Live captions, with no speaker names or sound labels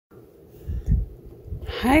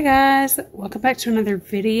Hi guys, welcome back to another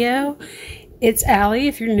video. It's Allie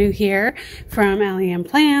if you're new here, from Allie and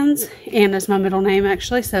Plans, and that's my middle name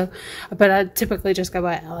actually, but I typically just go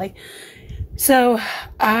by Allie. So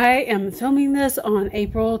I am filming this on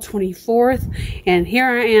April 24th, and here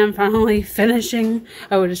I am finally finishing,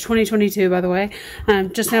 oh, it is 2022 by the way.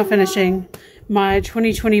 I'm just now finishing my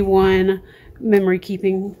 2021 memory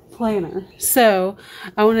keeping planner. So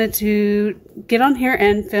I wanted to get on here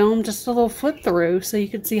and film just a little flip through so you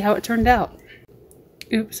could see how it turned out.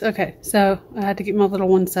 Oops, okay, so I had to get my little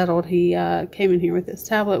one settled. He came in here with his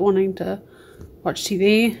tablet wanting to watch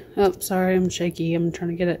TV. Oh, sorry, I'm shaky. I'm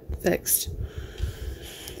trying to get it fixed.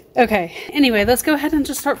 Okay, anyway, let's go ahead and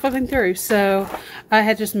just start flipping through. So I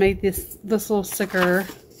had just made this little sticker,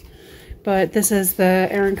 but this is the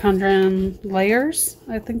Erin Condren layers,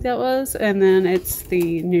 I think that was, and then it's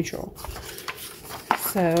the neutral.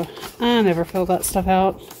 So I never fill that stuff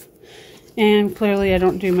out, and clearly I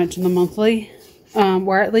don't do much in the monthly,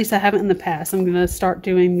 or at least I haven't in the past. I'm going to start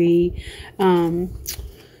doing the,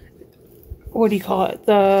 what do you call it,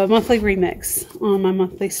 the monthly remix on my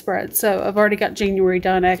monthly spread. So I've already got January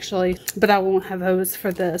done actually, but I won't have those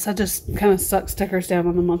for this. I just kind of stuck stickers down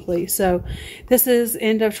on the monthly. So this is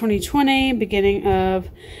end of 2020, beginning of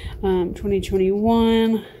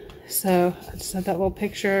 2021. So I just had that little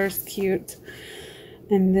picture, it's cute.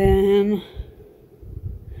 And then,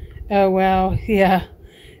 oh wow, yeah,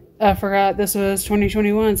 I forgot this was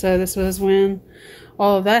 2021. So this was when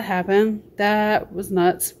all of that happened. That was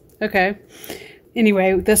nuts. Okay,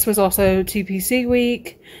 anyway, this was also TPC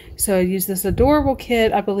week, so I used this adorable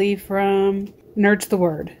kit, I believe, from Nerds the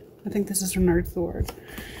Word. I think this is from Nerds the Word.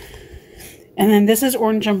 And then this is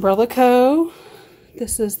Orange Umbrella Co.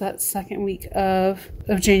 This is that second week of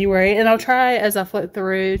January, and I'll try as I flip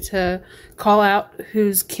through to call out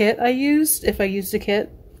whose kit I used, if I used a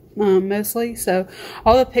kit, mostly. So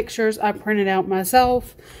all the pictures I printed out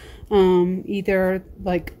myself. Either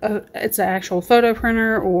like it's an actual photo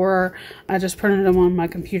printer, or I just printed them on my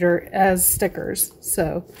computer as stickers.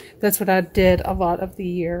 So that's what I did a lot of the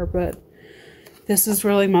year, but this is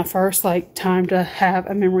really my first like time to have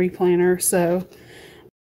a memory planner. So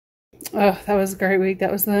that was a great week.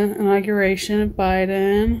 That was the inauguration of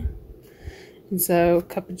Biden, and so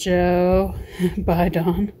Cup of Joe by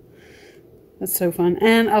Dawn. That's so fun.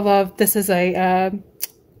 And I love, this is a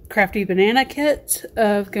crafty banana kit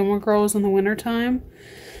of Gilmore Girls in the wintertime.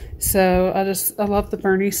 So I love the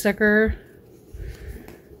Bernie sticker.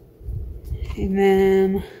 And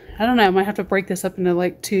then I don't know, I might have to break this up into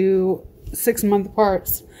like 2 6-month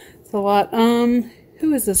parts. It's a lot.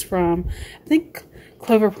 Who is this from? I think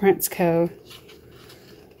Clover Prints Co.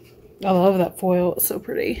 I love that foil, it's so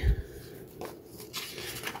pretty.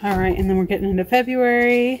 Alright, and then we're getting into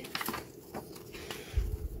February.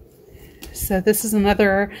 So this is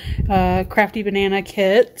another crafty banana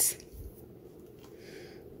kit.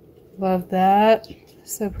 Love that.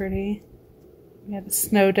 So pretty. We had a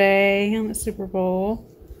snow day on the Super Bowl.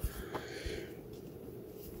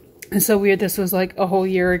 It's so weird. This was like a whole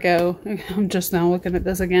year ago. I'm just now looking at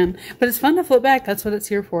this again. But it's fun to flip back. That's what it's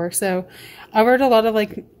here for. So I wrote a lot of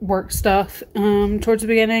like work stuff towards the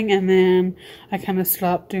beginning, and then I kind of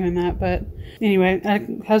stopped doing that. But anyway, I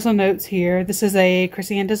have some notes here. This is a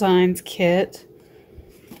Chrissy Ann Designs kit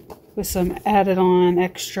with some added on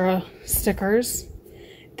extra stickers.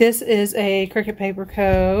 This is a Cricut Paper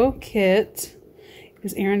Co. kit. It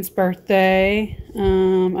was Erin's birthday.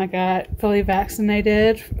 I got fully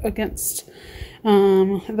vaccinated against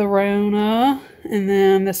the Rona. And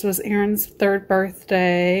then this was Erin's 3rd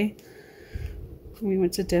birthday. We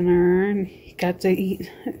went to dinner and he got to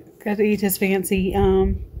eat his fancy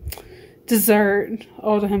dessert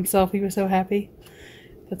all to himself. He was so happy.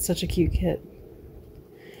 That's such a cute kit.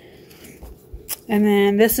 And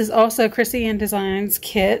then this is also Chrissy Ann Designs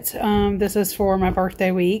kit. This is for my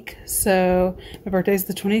birthday week. So my birthday is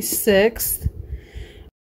the 26th.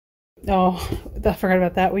 Oh, I forgot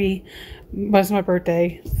about that. Was my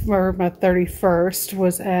birthday, or my 31st,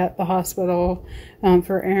 was at the hospital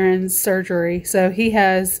for Erin's surgery. So he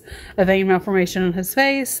has a vein malformation on his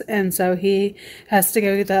face, and so he has to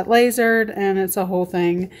go get that lasered, and it's a whole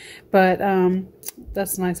thing. But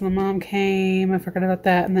that's nice. My mom came. I forgot about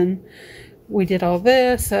that, and then we did all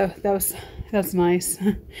this, so that's nice.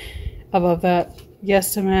 I love that.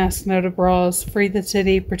 Yes to masks, no to bras, free the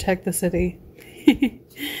city, protect the city.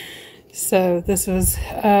 So this was,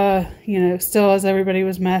 you know, still as everybody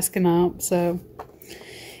was masking up. So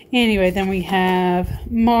anyway, then we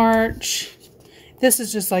have March. This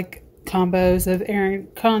is just like combos of Erin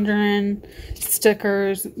Condren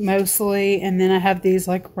stickers mostly, and then I have these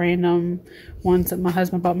like random ones that my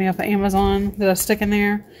husband bought me off of Amazon that I stick in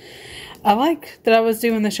there. I like that I was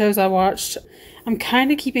doing the shows I watched. I'm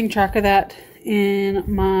kind of keeping track of that in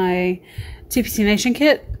my TPC Nation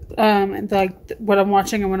kit, like what I'm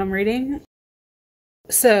watching and what I'm reading.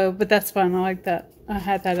 So, but that's fun. I like that. I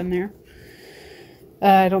had that in there.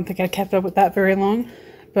 I don't think I kept up with that very long,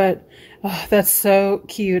 but oh, that's so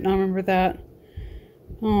cute. I remember that.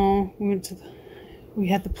 Oh, we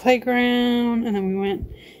had the playground, and then we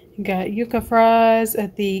went and got yuca fries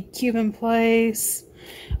at the Cuban place.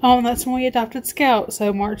 Oh, and that's when we adopted Scout.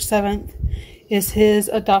 So March 7th is his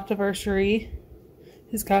adoptiversary,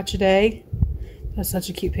 his gotcha day. That's such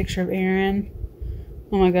a cute picture of Aaron.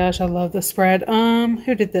 Oh my gosh, I love the spread.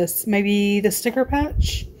 Who did this? Maybe the sticker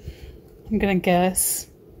patch? I'm gonna guess.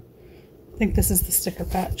 I think this is the sticker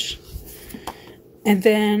patch. And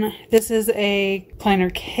then this is a Planner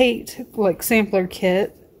Kate, like sampler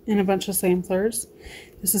kit and a bunch of samplers.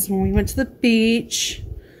 This is when we went to the beach.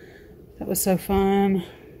 That was so fun.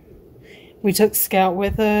 We took Scout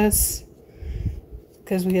with us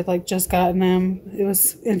because we had like just gotten him. It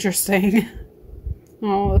was interesting.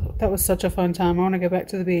 Oh, that was such a fun time. I want to go back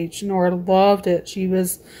to the beach. Nora loved it. She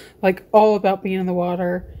was like all about being in the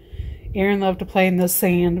water. Erin loved to play in the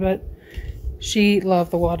sand, but she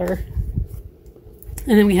loved the water.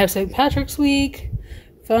 And then we have St. Patrick's Week.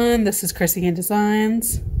 Fun. This is Chrissy Ann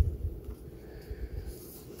Designs.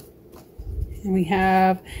 And we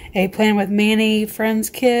have a Plan with Manny Friends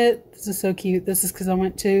kit. This is so cute. This is because I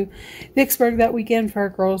went to Vicksburg that weekend for our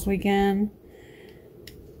girls' weekend.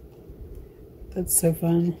 That's so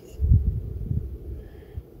fun.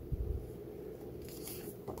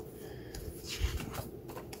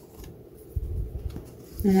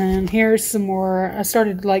 And then here's some more. I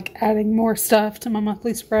started like adding more stuff to my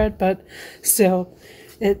monthly spread, but still,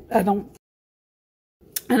 I don't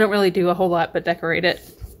really do a whole lot but decorate it.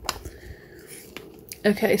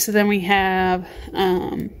 Okay, so then we have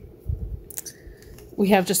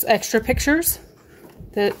just extra pictures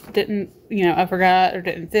that didn't, I forgot or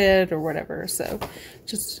didn't fit or whatever. So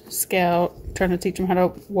just Scout, trying to teach him how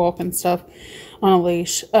to walk and stuff on a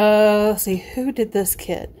leash. Let's see, who did this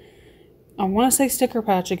kit? I want to say Sticker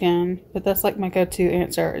Patch again, but that's like my go-to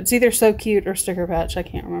answer. It's either So Cute or Sticker Patch. I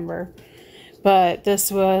can't remember. But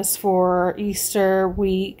this was for Easter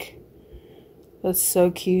week. That's so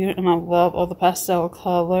cute, and I love all the pastel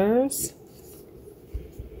colors.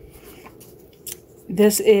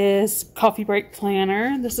 This is Coffee Break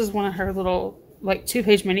Planner. This is one of her little, like,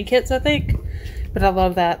 2-page mini kits, I think. But I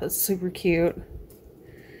love that. That's super cute.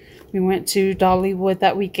 We went to Dollywood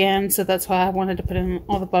that weekend, so that's why I wanted to put in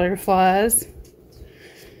all the butterflies.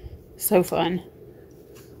 So fun.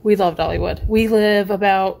 We love Dollywood. We live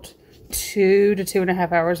about 2 to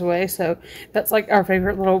 2.5 hours away, so that's like our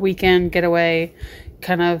favorite little weekend getaway,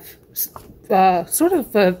 kind of, sort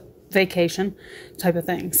of a vacation type of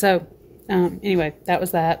thing. So, anyway, that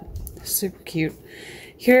was that. Super cute.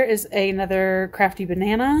 Here is another Crafty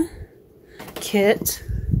Banana kit.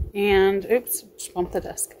 And, oops, just bumped the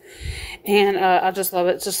desk. And I just love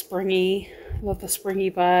it. It's just springy. Love the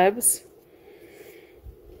springy vibes.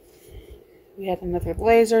 We had another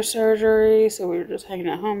laser surgery, so we were just hanging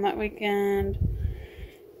at home that weekend.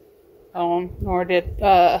 Nor did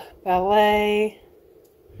ballet.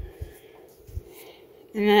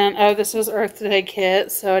 And then, this was Earth Day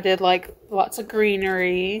kit, so I did like lots of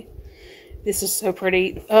greenery. This is so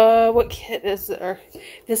pretty. What kit is there?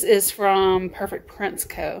 This is from Perfect Prints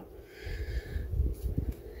Co.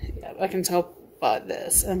 Yeah, I can tell by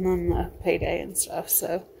this. And then the payday and stuff.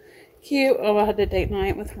 So cute. Oh, I had a date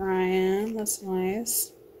night with Ryan. That's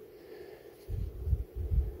nice.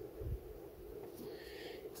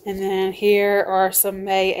 And then here are some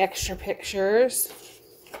May extra pictures.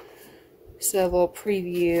 So a little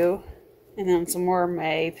preview. And then some more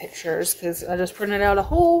May pictures, because I just printed out a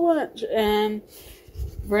whole bunch and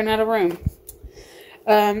ran out of room.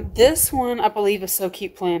 This one, I believe, is So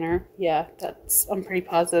Cute Planner. Yeah, I'm pretty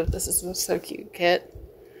positive this is a So Cute kit.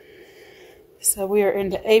 So we are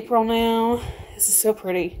into April now. This is so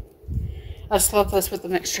pretty. I just love this with the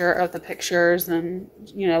mixture of the pictures and,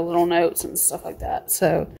 little notes and stuff like that.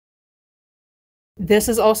 So this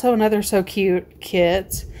is also another So Cute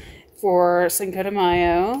kit for Cinco de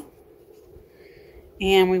Mayo.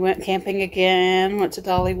 And we went camping again, went to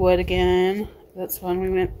Dollywood again. That's fun. We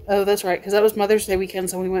went, oh, that's right, because that was Mother's Day weekend,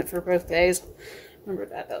 so we went for both days. Remember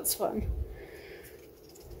that, that was fun.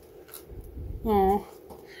 Oh,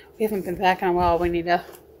 we haven't been back in a while. We need to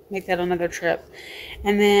make that another trip.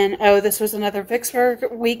 And then, oh, this was another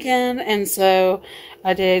Vicksburg weekend, and so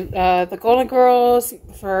I did the Golden Girls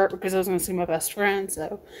because I was going to see my best friend.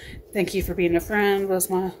 So, thank you for being a friend was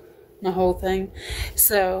my whole thing.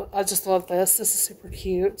 So I just love this. This is super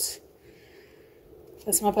cute.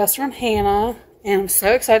 That's my best friend Hannah, and I'm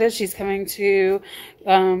so excited. She's coming to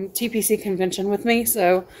TPC convention with me,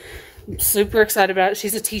 so I'm super excited about it.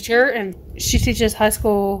 She's a teacher, and she teaches high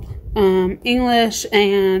school English.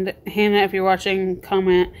 And Hannah, if you're watching,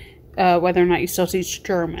 comment whether or not you still teach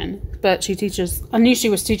German. But she teaches, I knew she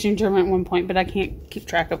was teaching German at one point, but I can't keep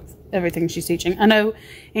track of everything she's teaching. I know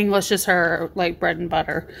English is her, like, bread and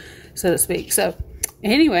butter, so to speak. So,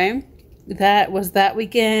 anyway, that was that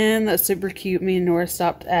weekend. That's super cute. Me and Nora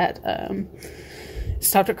stopped at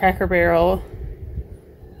Cracker Barrel.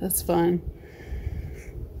 That's fun.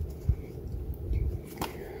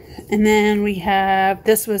 And then we have,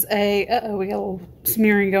 this was a, we got a little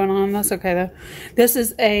smearing going on. That's okay though. This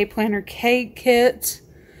is a planner cake kit.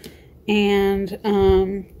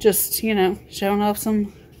 And just, you know, showing off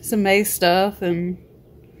some May stuff. And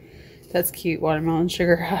that's cute. Watermelon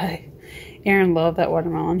sugar high. Aaron loved that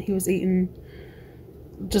watermelon. He was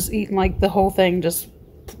just eating like the whole thing, just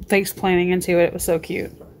face planting into it. It was so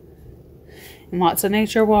cute. And lots of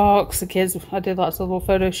nature walks. The kids, I did lots of little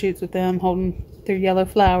photo shoots with them holding their yellow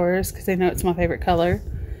flowers because they know it's my favorite color.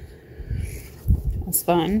 That's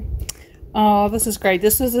fun. Oh, this is great.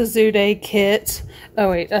 This is a Zoo Day kit. Oh,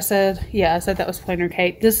 wait. I said that was planner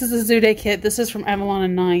cake. This is a Zoo Day kit. This is from Avalon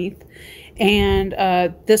and Ninth. And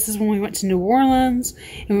this is when we went to New Orleans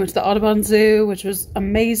and we went to the Audubon Zoo, which was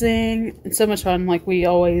amazing and so much fun. Like, we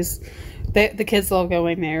always, the kids love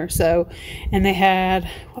going there. So, and they had,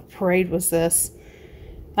 what parade was this?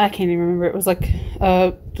 I can't even remember. It was like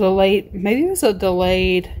a delayed, maybe it was a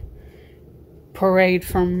delayed parade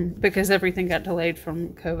because everything got delayed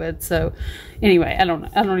from COVID. So anyway, I don't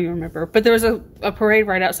even remember, but there was a parade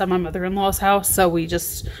right outside my mother-in-law's house. So we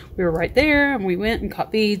were right there and we went and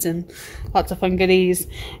caught beads and lots of fun goodies.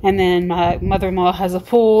 And then my mother-in-law has a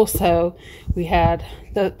pool. So we had,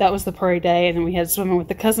 that was the parade day, and then we had swimming with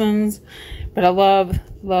the cousins. But I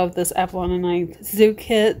love this Avalon and Ninth Zoo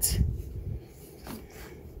kit.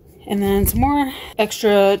 And then some more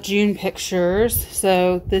extra June pictures.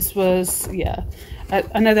 So this was, yeah,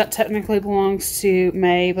 I know that technically belongs to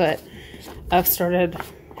May, but I started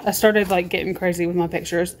like getting crazy with my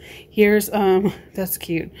pictures. Here's, that's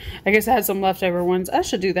cute. I guess I had some leftover ones. I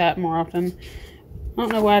should do that more often. I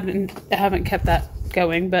don't know why I haven't kept that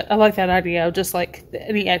going, but I like that idea of just like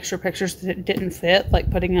any extra pictures that didn't fit,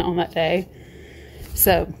 like putting it on that day.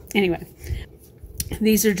 So anyway.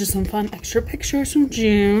 These are just some fun extra pictures from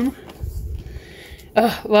June.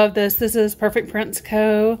 Oh, love this. This is Perfect Prints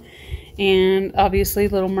Co. And obviously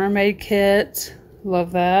Little Mermaid kit.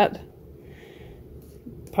 Love that.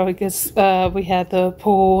 Probably because we had the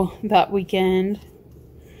pool that weekend.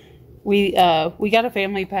 We got a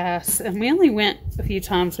family pass and we only went a few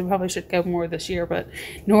times. We probably should go more this year, but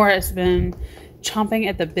Nora has been chomping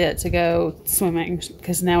at the bit to go swimming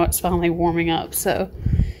because now it's finally warming up. So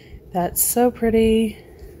that's so pretty.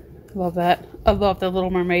 Love that. I love The Little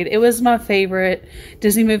Mermaid. It was my favorite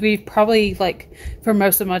Disney movie probably like for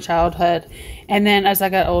most of my childhood. And then as I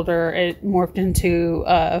got older, it morphed into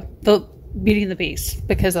the Beauty and the Beast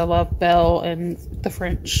because I love Belle and the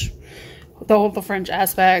French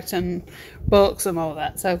aspect and books and all of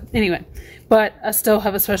that. So anyway, but I still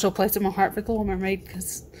have a special place in my heart for The Little Mermaid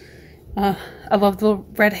because I love the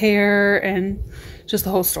red hair and just the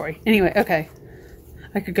whole story. Anyway, okay.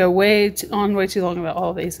 I could go way too long about all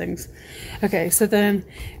of these things. Okay, so then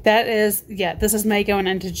that is, yeah, this is May going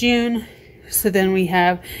into June. So then we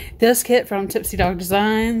have this kit from Tipsy Dog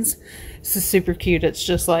Designs. This is super cute. It's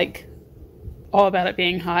just like all about it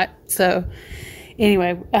being hot. So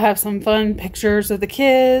anyway, I have some fun pictures of the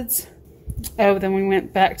kids. Oh, then we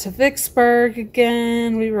went back to Vicksburg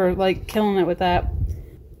again. We were like killing it with that.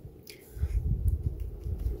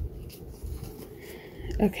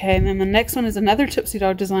 Okay, and then the next one is another Tipsy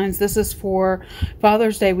Dog Designs. This is for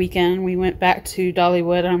Father's Day weekend. We went back to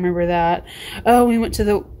Dollywood. I remember that. Oh, we went to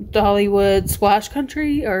the Dollywood Splash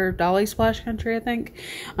Country, or Dolly Splash Country, I think.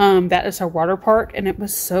 That is our water park, and it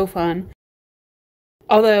was so fun.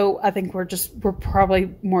 Although I think we're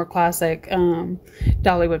probably more classic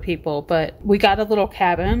Dollywood people, but we got a little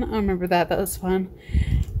cabin. I remember that. That was fun.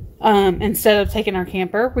 Instead of taking our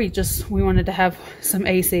camper, we wanted to have some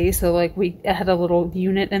AC. So like we had a little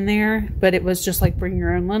unit in there, but it was just like bring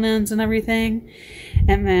your own linens and everything.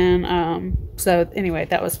 And then, so anyway,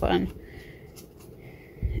 that was fun.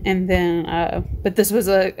 And then, but this was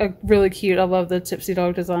a really cute. I love the Tipsy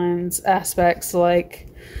Dog Designs aspects, like,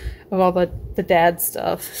 of all the dad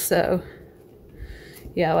stuff. So,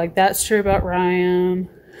 yeah, like, that's true about Ryan.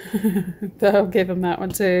 I'll give him that one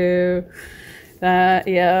too. That,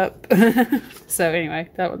 yep. So anyway,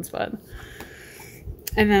 that one's fun.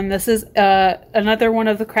 And then this is another one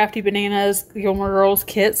of the Crafty Bananas Gilmore Girls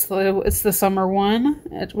kits. So it's the summer one,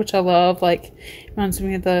 which I love. Like, reminds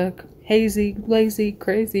me of the hazy, lazy,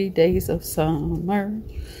 crazy days of summer.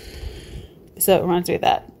 So it reminds me of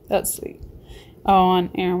that. That's sweet. Oh, and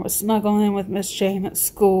Aaron was snuggling with Miss Jane at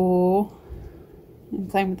school and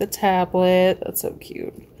playing with the tablet. That's so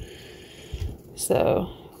cute. So,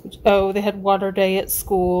 oh, they had water day at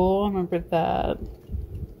school. I remember that.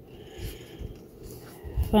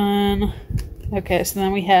 Fun. Okay, so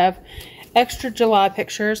then we have extra July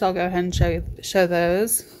pictures. I'll go ahead and show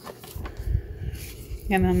those.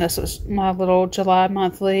 And then this was my little July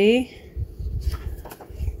monthly.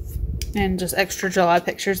 And just extra July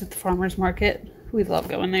pictures at the farmer's market. We love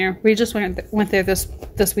going there. We just went there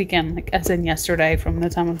this weekend, like as in yesterday from the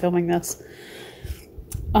time I'm filming this.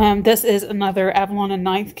 This is another Avalon and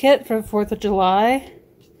Ninth kit for the 4th of July.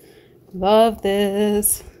 Love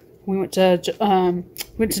this. We went to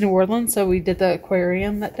New Orleans, so we did the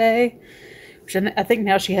aquarium that day. Which I think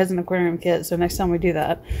now she has an aquarium kit, so next time we do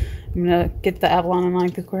that, I'm gonna get the Avalon and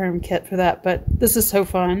Ninth aquarium kit for that. But this is so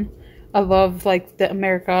fun. I love like the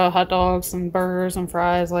America hot dogs and burgers and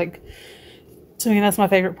fries. Like, to me, that's my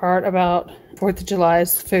favorite part about 4th of July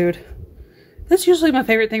is food. That's usually my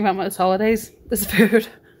favorite thing about most holidays is food.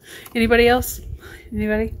 Anybody else?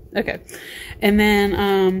 Anybody? Okay. And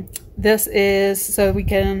then this is the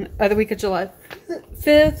week of July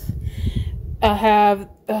 5th. I have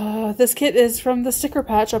this kit is from the sticker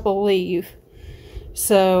patch, I believe.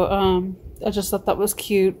 So I just thought that was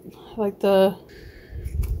cute. Like the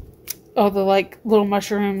like little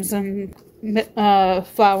mushrooms and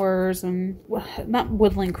flowers and not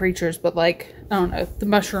woodland creatures, but like, I don't know, the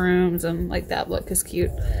mushrooms and like that look is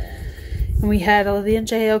cute. And we had Olivia and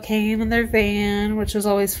Jo came in their van, which was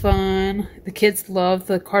always fun. The kids loved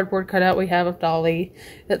the cardboard cutout we have of Dolly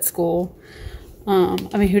at school. I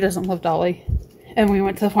mean, who doesn't love Dolly? And we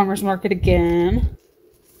went to the farmer's market again.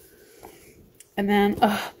 And then,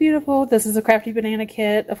 oh, beautiful. This is a Crafty Banana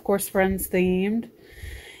kit, of course, Friends themed.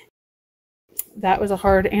 That was a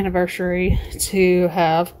hard anniversary to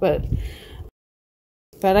have, but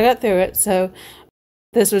I got through it. So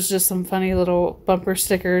this was just some funny little bumper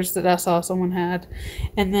stickers that I saw someone had.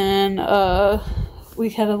 And then we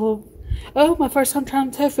had a little, oh, my first time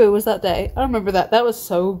trying tofu was that day. I remember that. That was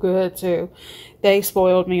so good too. They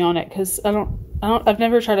spoiled me on it because I've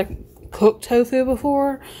never tried to cook tofu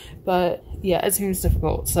before, but yeah, it seems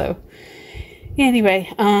difficult. So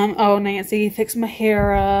anyway, oh, Nancy fixed my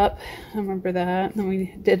hair up. I remember that. And then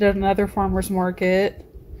we did another farmer's market.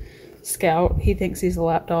 Scout, he thinks he's a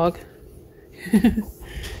lap dog.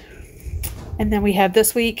 And then we have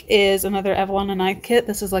this week is another Avalon and Ninth kit.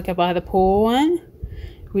 This is like a by the pool one.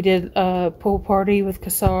 We did a pool party with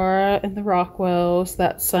Kasara and the Rockwells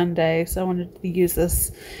that Sunday. So I wanted to use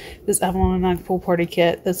this Avalon and Ninth pool party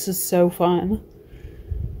kit. This is so fun.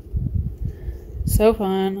 So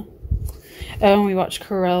fun. Oh, and we watched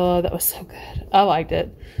Cruella. That was so good. I liked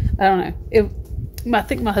it. I don't know. I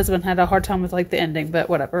think my husband had a hard time with like the ending, but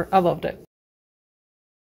whatever. I loved it.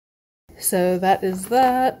 So that is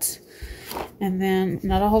that. And then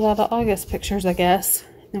not a whole lot of August pictures, I guess.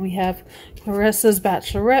 Then we have Clarissa's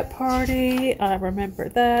bachelorette party. I remember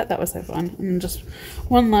that. That was so fun. And just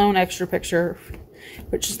one lone extra picture,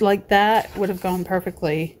 which is like that would have gone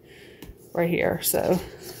perfectly right here. So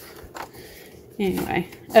anyway,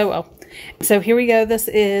 oh well. So here we go. This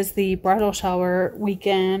is the bridal shower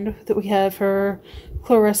weekend that we had for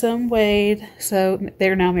Clarissa and Wade. So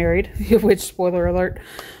they're now married, which spoiler alert.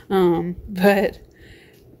 But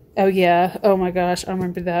oh yeah, oh my gosh, I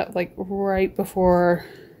remember that like right before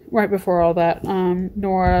all that.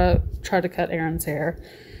 Nora tried to cut Aaron's hair,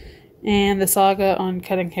 and the saga on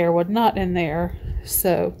cutting hair was not in there.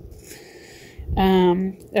 So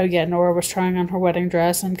oh yeah, Nora was trying on her wedding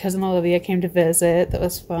dress, and cousin Olivia came to visit. That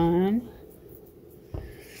was fun.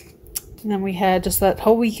 And then we had just that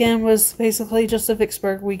whole weekend was basically just a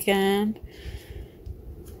Vicksburg weekend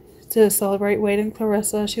to celebrate Wade and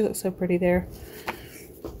Clarissa. She looks so pretty there.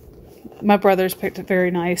 My brothers picked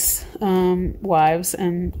very nice wives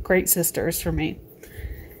and great sisters for me.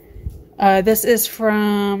 This is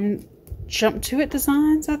from Jump To It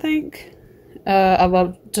Designs, I think. I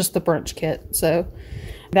love just the brunch kit. So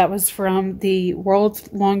That was from the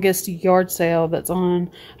world's longest yard sale that's on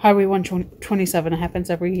Highway 127. It happens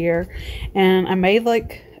every year. And I made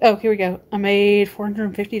like, oh, here we go. I made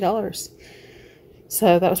 $450.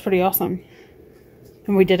 So that was pretty awesome.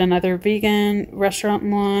 And we did another vegan restaurant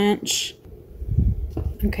lunch.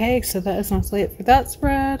 Okay, so that is mostly it for that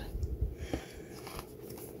spread.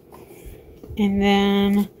 And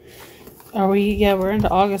then, we're into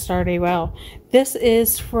August already. Wow. This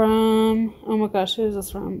is from, oh my gosh, who is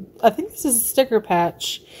this from? I think this is a sticker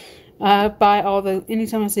patch. Buy all the,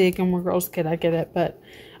 anytime I see a Gilmore Girls kid, I get it, but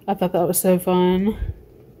I thought that was so fun.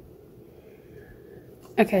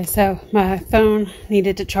 Okay, so my phone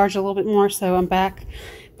needed to charge a little bit more, so I'm back.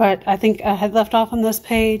 But I think I had left off on this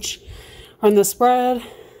page, on the spread,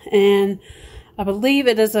 and I believe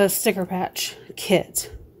it is a sticker patch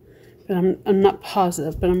kit. But I'm not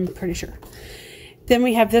positive, but I'm pretty sure. Then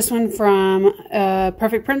we have this one from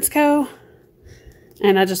Perfect Prince Co.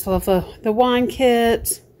 And I just love the wine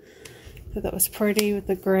kit. Thought that was pretty with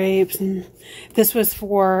the grapes. And this was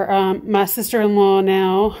for my sister-in-law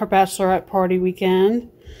now, her bachelorette party weekend.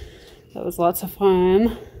 That was lots of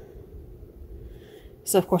fun.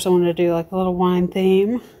 So of course I wanted to do like a little wine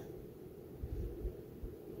theme.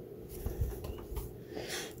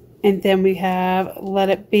 And then we have Let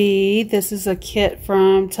It Be. This is a kit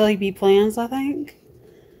from Tilly B Plans, I think.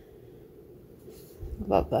 I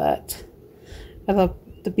love that. I love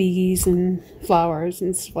the bees and flowers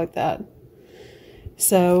and stuff like that.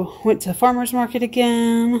 So, went to farmer's market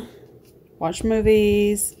again. Watched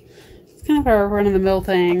movies. It's kind of our run-of-the-mill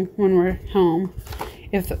thing when we're home.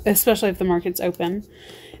 Especially if the market's open.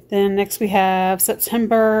 Then next we have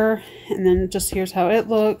September. And then just here's how it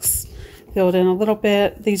looks. Filled in a little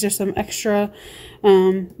bit. These are some extra,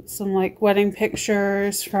 some like wedding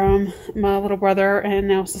pictures from my little brother and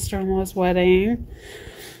now sister-in-law's wedding.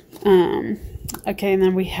 Okay, and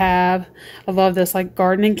then we have, I love this like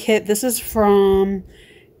gardening kit. This is from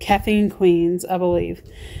Caffeine Queens, I believe.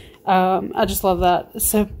 I just love that.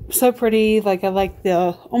 It's so pretty. Like I like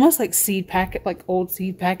the almost like seed packet, like old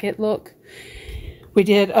seed packet look. We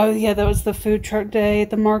did, oh yeah, that was the food truck day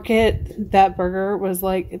at the market. That burger was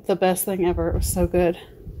like the best thing ever. It was so good.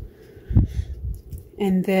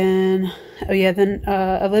 And then, oh yeah, then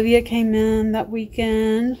Olivia came in that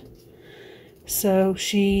weekend. So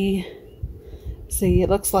she, see, it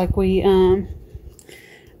looks like we, I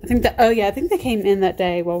think that, oh yeah, I think they came in that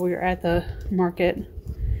day while we were at the market.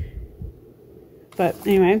 But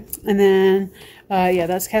anyway, and then, yeah,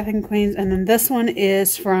 that's Caffeine Queens. And then this one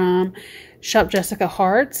is from Shop Jessica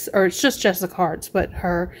Hearts, or it's just Jessica Hearts, but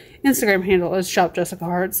her Instagram handle is Shop Jessica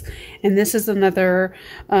Hearts. And this is another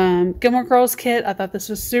Gilmore Girls kit. I thought this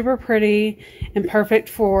was super pretty and perfect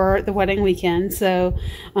for the wedding weekend. So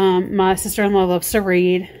my sister-in-law loves to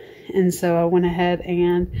read, and so I went ahead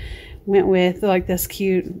and went with like this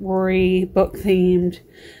cute Rory book themed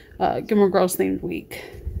Gilmore Girls themed week,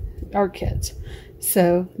 our kit.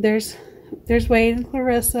 So there's Wade and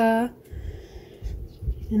Clarissa.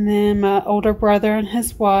 And then my older brother and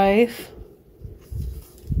his wife.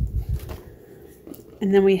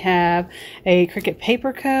 And then we have a Cricut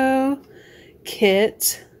Paper Co.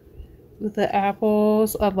 kit with the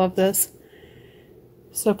apples. I love this.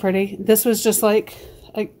 So pretty. This was just like,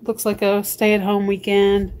 it looks like a stay-at-home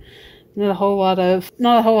weekend. Not a whole lot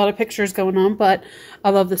of pictures going on, but I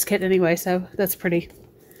love this kit anyway, so that's pretty.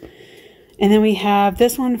 And then we have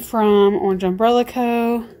this one from Orange Umbrella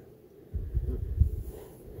Co.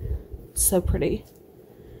 So pretty.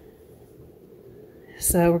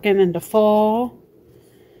 So we're getting into fall.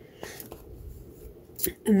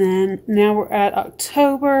 And then now we're at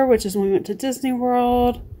October, which is when we went to Disney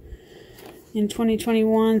World in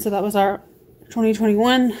 2021. So that was our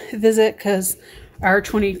 2021 visit, because our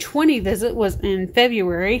 2020 visit was in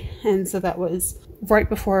February. And so that was right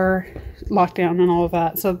before lockdown and all of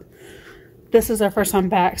that. So this is our first time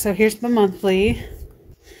back. So here's the monthly.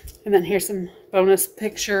 And then here's some bonus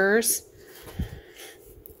pictures.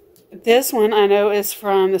 This one I know is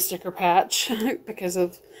from the sticker patch because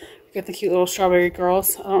of, we got the cute little strawberry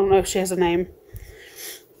girls. I don't know if she has a name,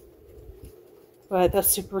 but that's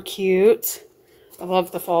super cute. I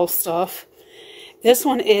love the fall stuff. This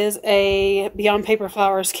one is a Beyond Paper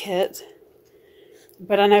Flowers kit,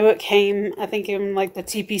 but I know it came, I think, in like the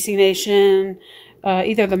TPC Nation,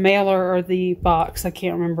 either the mailer or the box. I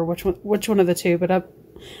can't remember which one of the two, but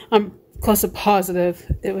I'm close to positive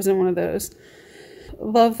it was in one of those.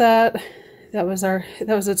 Love that. That was a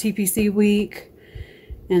TPC week,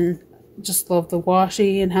 and just love the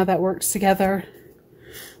washi and how that works together.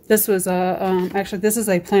 This was a actually this is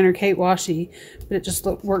a Planner Kate washi, but it just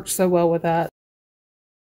worked so well with that.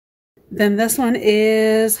 Then this one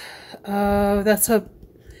is, that's a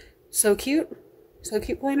So Cute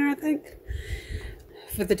planner, I think,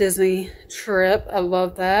 for the Disney trip. I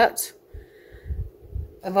love that.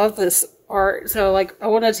 I love this art. So, like, I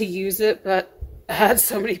wanted to use it, but I had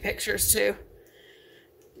so many pictures too.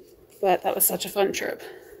 But that was such a fun trip.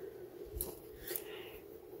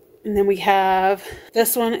 And then we have,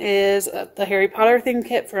 this one is the Harry Potter theme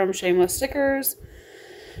kit from Shameless Stickers.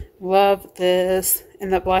 Love this.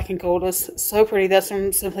 And that black and gold is so pretty. That's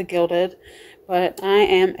from Simply Gilded. But I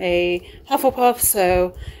am a Hufflepuff,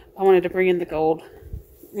 so I wanted to bring in the gold.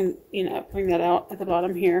 And, you know, bring that out at the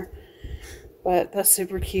bottom here. But that's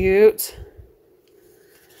super cute.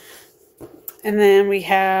 And then we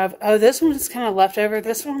have, oh, this one's kind of leftover.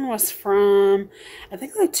 This one was from, I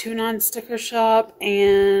think, like 29 Sticker Shop.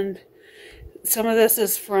 And some of this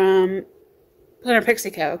is from Planner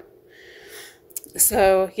Pixie Co.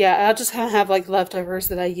 So, yeah, I'll just kind of have, like, leftovers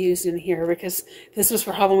that I used in here. Because this was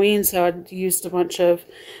for Halloween, so I used a bunch of,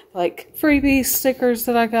 like, freebie stickers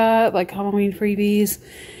that I got. Like, Halloween freebies.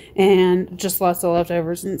 And just lots of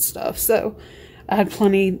leftovers and stuff. So, I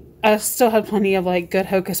still had plenty of, like, good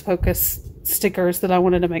Hocus Pocus stickers that I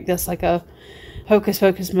wanted to make this like a Hocus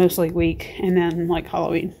Pocus mostly week, and then like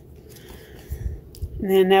Halloween. And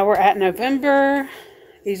then now we're at November.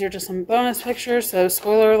 These are just some bonus pictures. So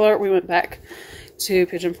spoiler alert, we went back to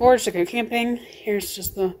Pigeon Forge to go camping. Here's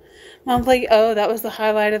just the monthly. Oh, that was the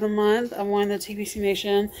highlight of the month. I won the TPC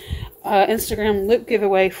Nation Instagram loop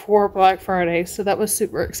giveaway for Black Friday. So that was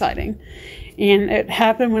super exciting. And it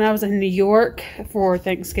happened when I was in New York for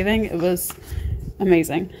Thanksgiving. It was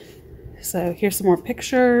amazing. So here's some more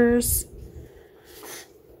pictures.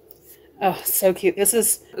 Oh, so cute. This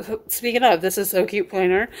is, speaking of, this is So Cute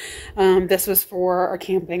planner. This was for our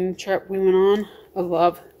camping trip we went on. I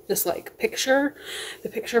love this, like, the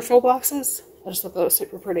picture full boxes. I just thought that was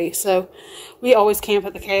super pretty. So we always camp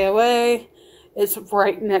at the KOA. It's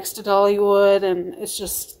right next to Dollywood, and it's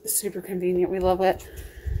just super convenient. We love it.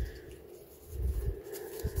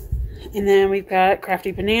 And then we've got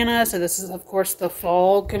Crafty Banana. So this is, of course, the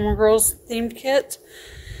fall Gilmore Girls themed kit.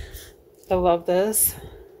 I love this.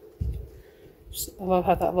 I love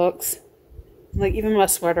how that looks. Like, even my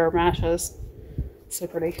sweater matches. So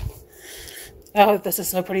pretty. Oh, this is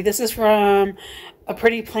so pretty. This is from A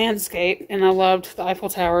Pretty Planscape. And I loved the Eiffel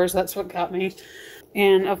Towers. That's what got me.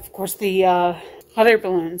 And, of course, the hot air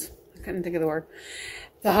balloons. I couldn't think of the word.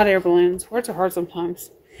 The hot air balloons. Words are hard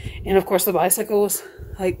sometimes. And of course the bicycles,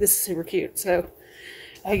 like, this is super cute. So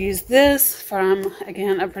I used this from,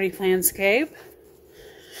 again, A Pretty Planscape.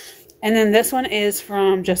 And then this one is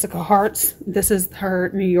from Jessica Hart's. This is her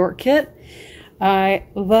New York kit. I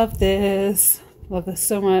love this. Love this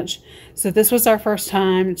so much. So this was our first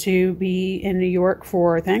time to be in New York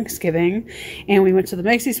for Thanksgiving. And we went to the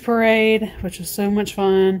Macy's parade, which was so much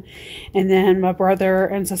fun. And then my brother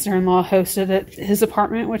and sister-in-law hosted at his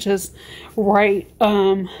apartment, which is right,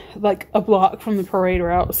 like a block from the parade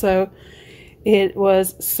route. So it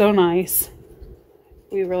was so nice.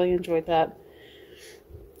 We really enjoyed that.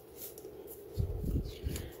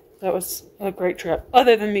 That was a great trip.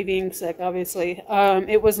 Other than me being sick, obviously.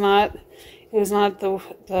 It was not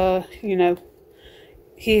the you know,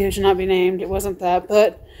 he who should not be named. It wasn't that,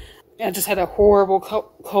 but I just had a horrible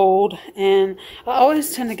cold, and I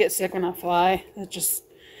always tend to get sick when I fly. It just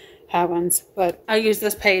happens. But I used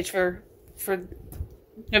this page for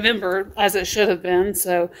November, as it should have been,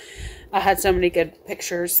 so I had so many good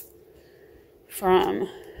pictures from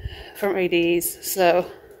ADs, so,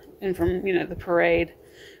 and from, you know, the parade.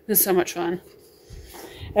 It was so much fun.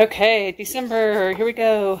 Okay, December, here we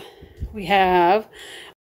go. We have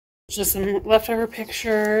just some leftover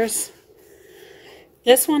pictures.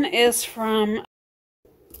 This one is from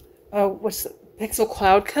what's it? Pixel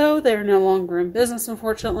Cloud Co. They're no longer in business,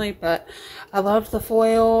 unfortunately, but I loved the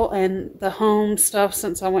foil and the home stuff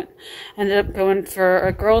since I ended up going for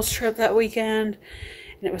a girls' trip that weekend,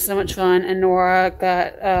 and it was so much fun. And Nora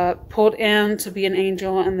got pulled in to be an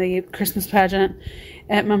angel in the Christmas pageant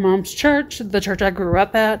at my mom's church, the church I grew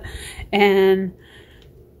up at, and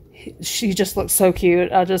she just looked so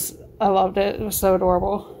cute. I loved it. It was so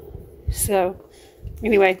adorable. So,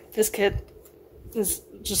 anyway, this kit is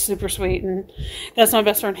just super sweet, and that's my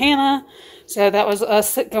best friend Hannah. So that was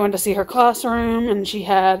us going to see her classroom, and she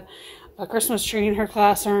had a Christmas tree in her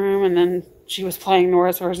classroom, and then she was playing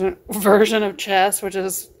Nora's version of chess, which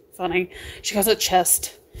is funny. She calls it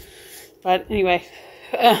chest. But anyway,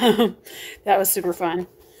 that was super fun.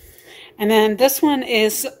 And then this one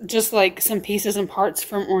is just like some pieces and parts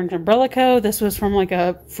from Orange Umbrella Co. This was from like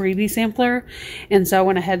a freebie sampler. And so I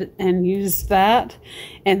went ahead and used that.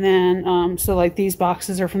 And then, so like these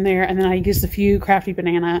boxes are from there. And then I used a few Crafty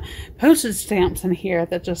Banana postage stamps in here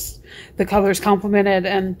that just, the colors complemented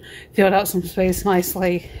and filled out some space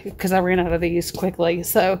nicely because I ran out of these quickly.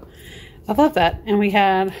 So I love that. And we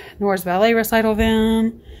had Nora's ballet recital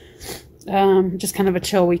then. Just kind of a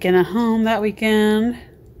chill weekend at home that weekend.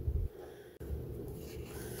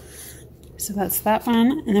 So that's that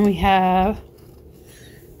one. And then we have,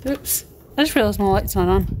 oops, I just realized my light's not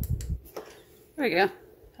on. There we go.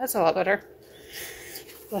 That's a lot better.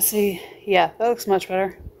 Let's see. Yeah, that looks much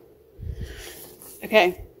better.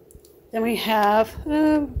 Okay. Then we have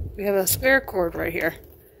a spare cord right here.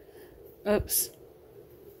 Oops.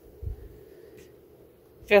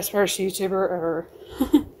 Just first YouTuber ever.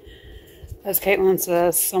 As Caitlin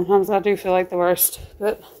says, sometimes I do feel like the worst,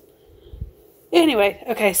 but anyway,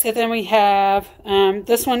 okay, so then we have,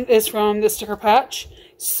 this one is from the sticker patch.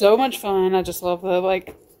 So much fun. I just love the,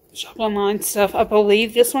 like, shop online stuff. I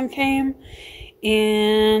believe this one came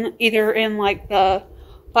in, either in, like, the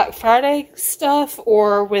Black Friday stuff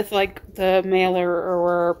or with, like, the mailer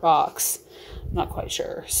or box. I'm not quite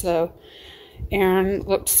sure. So, Aaron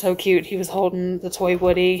looked so cute. He was holding the toy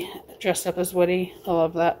Woody, dressed up as Woody. I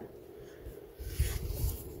love that.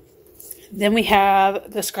 Then we have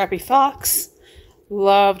the Scrappy Fox.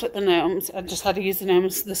 Loved the gnomes. I just had to use the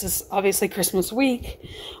gnomes. This is obviously Christmas week.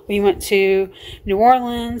 We went to New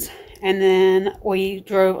Orleans and then we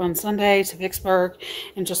drove on Sunday to Vicksburg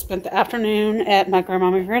and just spent the afternoon at my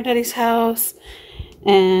grandma and granddaddy's house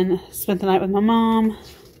and spent the night with my mom.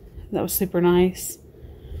 That was super nice.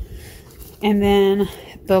 And then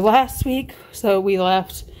the last week, so we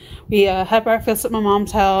left. We had breakfast at my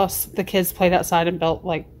mom's house. The kids played outside and built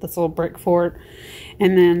like this little brick fort.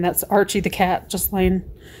 And then that's Archie the cat just laying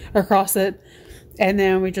across it. And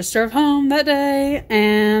then we just drove home that day.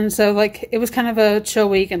 And so like it was kind of a chill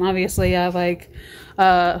week. And obviously I like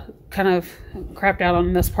kind of crapped out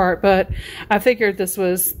on this part. But I figured this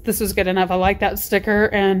was good enough. I like that sticker.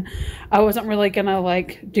 And I wasn't really going to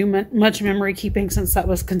like do much memory keeping since that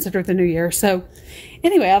was considered the new year. So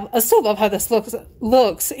anyway, I still love how this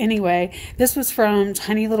looks anyway. This was from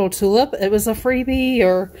Tiny Little Tulip. It was a freebie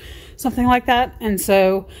or something like that. And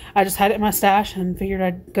so I just had it in my stash and figured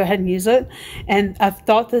I'd go ahead and use it. And I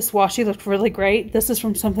thought this washi looked really great. This is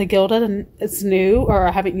from Simply Gilded and it's new, or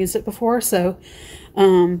I haven't used it before. So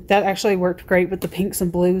that actually worked great with the pinks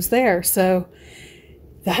and blues there. So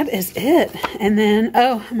that is it. And then,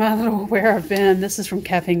 oh, my little Where I've Been. This is from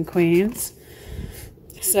Caffeine Queens.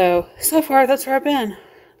 So far that's where I've been.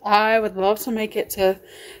 I would love to make it to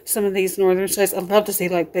some of these northern states. I'd love to see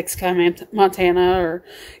like Big Sky, Montana, or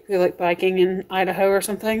go like biking in Idaho or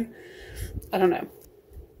something. I don't know.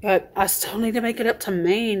 But I still need to make it up to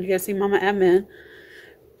Maine to go see Mama Admin.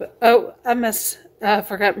 But, oh, I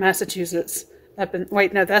forgot Massachusetts.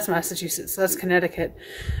 Wait, no, that's Massachusetts. That's Connecticut.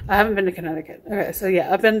 I haven't been to Connecticut. Okay, so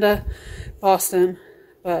yeah, I've been to Boston.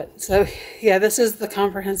 But, so yeah, this is the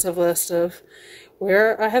comprehensive list of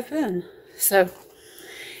where I have been. So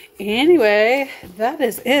anyway, that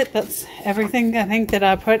is it. That's everything I think that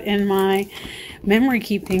I put in my memory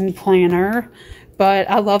keeping planner. But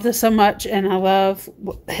I love this so much, and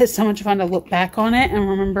it's so much fun to look back on it and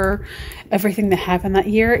remember everything that happened that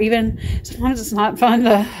year. Even sometimes it's not fun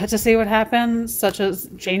to see what happened, such as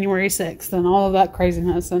January 6th and all of that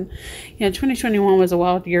craziness. And 2021 was a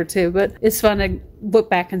wild year too. But it's fun to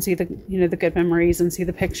look back and see the the good memories and see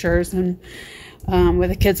the pictures and what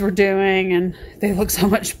the kids were doing, and they look so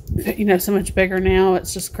much so much bigger now.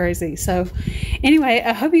 It's just crazy. So anyway,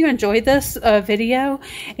 I hope you enjoyed this video.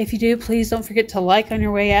 If you do, please don't forget to like on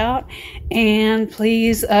your way out, and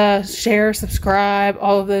please share, subscribe,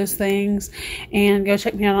 all of those things, and go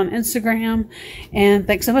check me out on Instagram. And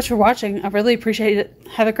thanks so much for watching. I really appreciate it.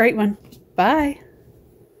 Have a great one. Bye.